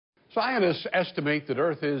Scientists estimate that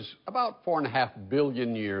Earth is about 4.5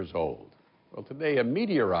 billion years old. Well, today, a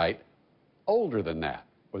meteorite older than that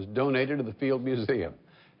was donated to the Field Museum.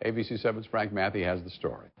 ABC 7's Frank Matthew has the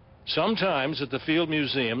story. Sometimes at the Field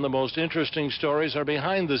Museum, the most interesting stories are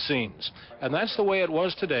behind the scenes. And that's the way it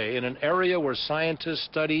was today in an area where scientists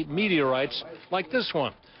study meteorites like this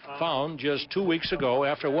one, found just 2 weeks ago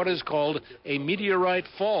after what is called a meteorite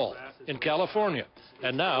fall in California.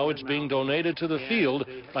 And now it's being donated to the field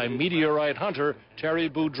by meteorite hunter Terry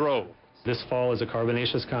Boudreaux. This fall is a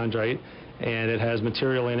carbonaceous chondrite, and it has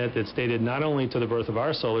material in it that's dated not only to the birth of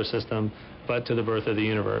our solar system, but to the birth of the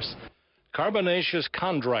universe. Carbonaceous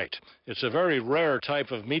chondrite. It's a very rare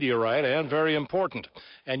type of meteorite and very important.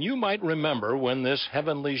 And you might remember when this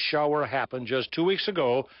heavenly shower happened just 2 weeks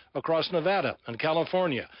ago across Nevada and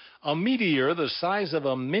California. A meteor the size of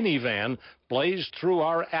a minivan blazed through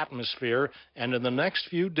our atmosphere, and in the next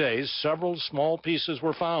few days, several small pieces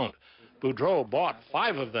were found. Boudreaux bought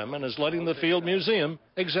 5 of them and is letting the Field Museum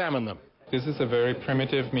examine them. This is a very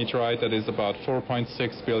primitive meteorite that is about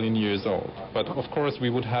 4.6 billion years old. But of course, we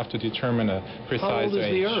would have to determine a precise age. How old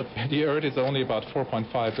is the Earth? The Earth is only about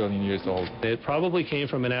 4.5 billion years old. It probably came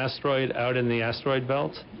from an asteroid out in the asteroid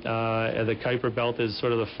belt. The Kuiper belt is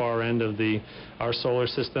sort of the far end of our solar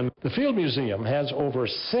system. The Field Museum has over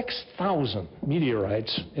 6,000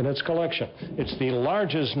 meteorites in its collection. It's the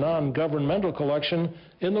largest non-governmental collection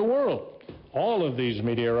in the world. All of these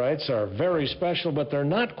meteorites are very special, but they're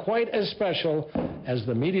not quite as special as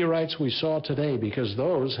the meteorites we saw today, because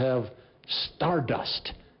those have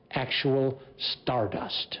stardust, actual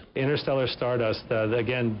stardust. Interstellar stardust,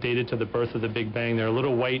 again, dated to the birth of the Big Bang. There are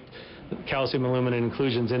little white calcium aluminum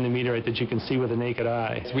inclusions in the meteorite that you can see with the naked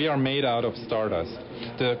eye. We are made out of stardust.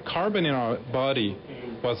 The carbon in our body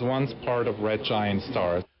was once part of red giant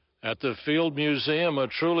stars. At the Field Museum, a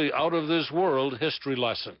truly out-of-this-world history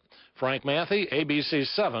lesson. Frank Matthew, ABC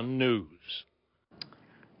 7 News.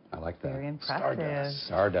 I like that. Very impressive.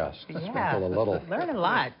 Stardust. Yeah, Sprinkle a little. Learn a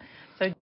lot.